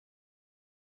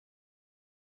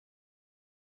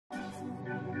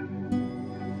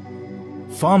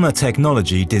Pharma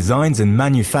technology designs and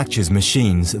manufactures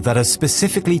machines that are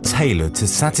specifically tailored to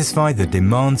satisfy the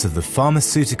demands of the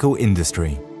pharmaceutical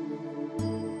industry.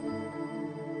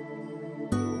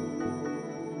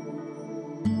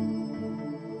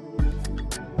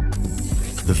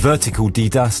 The vertical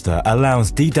deduster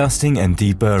allows dedusting and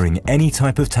deburring any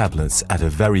type of tablets at a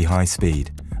very high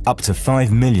speed, up to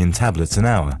 5 million tablets an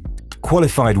hour.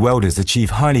 Qualified welders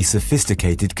achieve highly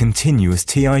sophisticated continuous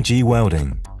TIG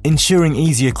welding, ensuring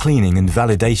easier cleaning and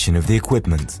validation of the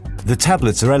equipment. The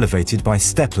tablets are elevated by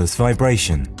stepless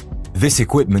vibration. This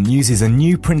equipment uses a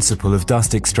new principle of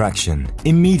dust extraction,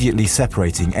 immediately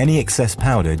separating any excess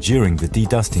powder during the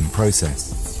dedusting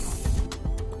process.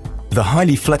 The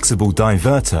highly flexible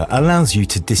diverter allows you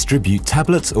to distribute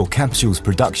tablets or capsules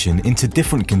production into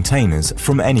different containers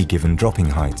from any given dropping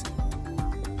height.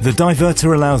 The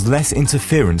diverter allows less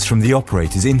interference from the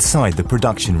operators inside the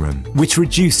production room, which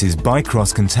reduces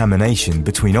by-cross contamination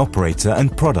between operator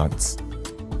and products.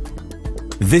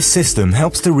 This system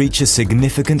helps to reach a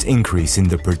significant increase in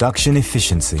the production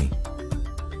efficiency.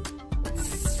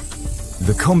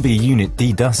 The Combi Unit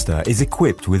Deduster is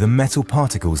equipped with a metal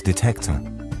particles detector.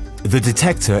 The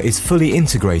detector is fully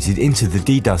integrated into the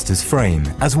deduster's frame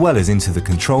as well as into the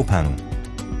control panel.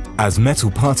 As metal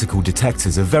particle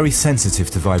detectors are very sensitive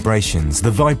to vibrations,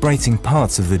 the vibrating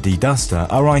parts of the deduster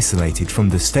are isolated from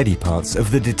the steady parts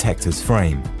of the detector's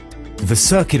frame. The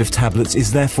circuit of tablets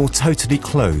is therefore totally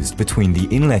closed between the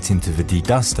inlet into the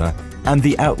deduster and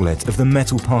the outlet of the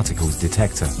metal particles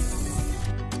detector.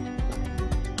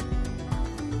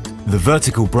 The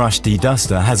vertical brush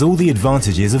deduster has all the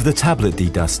advantages of the tablet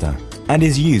deduster and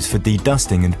is used for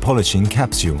dedusting and polishing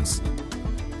capsules.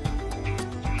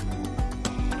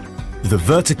 The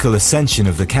vertical ascension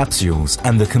of the capsules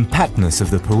and the compactness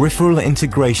of the peripheral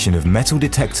integration of metal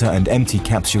detector and empty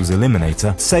capsules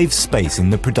eliminator saves space in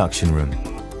the production room.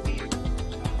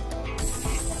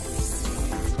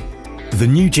 The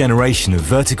new generation of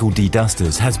vertical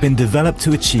dedusters has been developed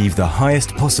to achieve the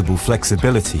highest possible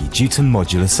flexibility due to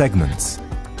modular segments,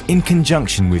 in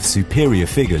conjunction with superior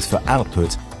figures for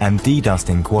output and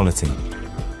dedusting quality.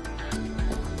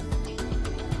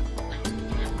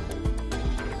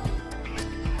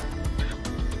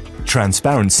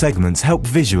 Transparent segments help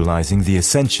visualizing the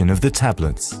ascension of the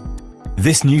tablets.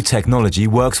 This new technology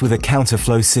works with a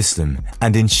counterflow system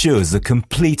and ensures the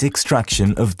complete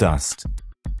extraction of dust.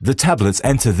 The tablets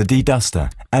enter the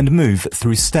deduster and move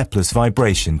through stepless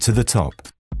vibration to the top.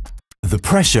 The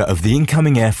pressure of the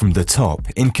incoming air from the top,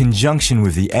 in conjunction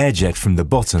with the air jet from the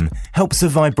bottom, helps the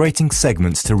vibrating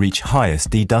segments to reach highest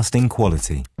dedusting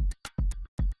quality.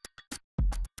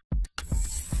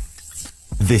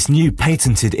 This new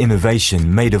patented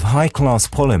innovation made of high-class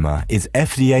polymer is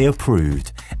FDA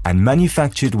approved and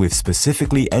manufactured with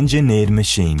specifically engineered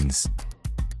machines.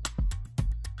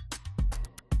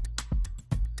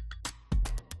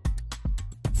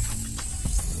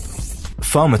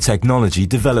 Pharma technology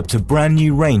developed a brand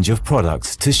new range of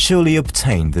products to surely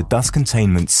obtain the dust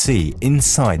containment C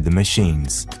inside the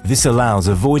machines. This allows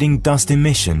avoiding dust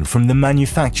emission from the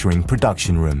manufacturing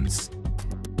production rooms.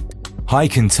 High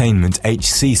containment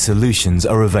HC solutions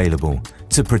are available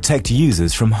to protect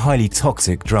users from highly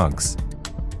toxic drugs.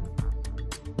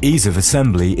 Ease of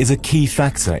assembly is a key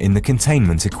factor in the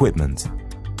containment equipment.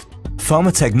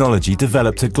 Pharma technology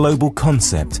developed a global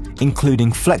concept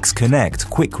including Flex Connect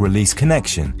quick release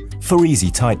connection for easy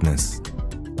tightness.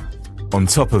 On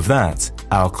top of that,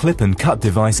 our clip and cut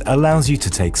device allows you to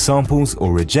take samples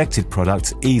or rejected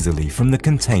products easily from the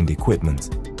contained equipment.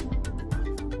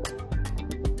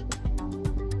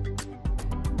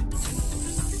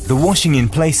 The washing in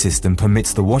place system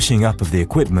permits the washing up of the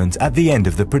equipment at the end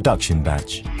of the production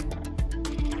batch.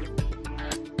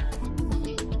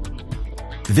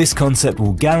 This concept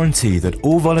will guarantee that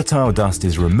all volatile dust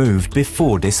is removed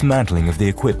before dismantling of the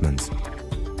equipment.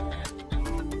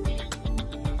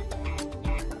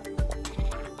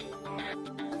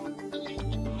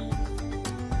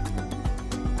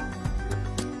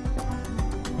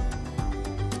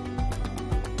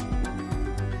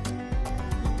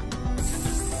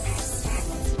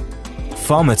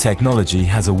 Pharma technology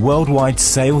has a worldwide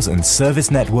sales and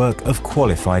service network of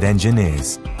qualified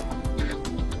engineers.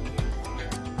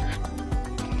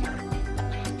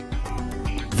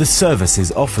 The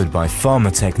services offered by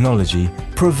Pharma technology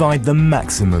provide the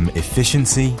maximum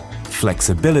efficiency,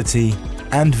 flexibility,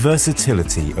 and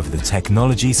versatility of the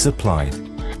technology supplied.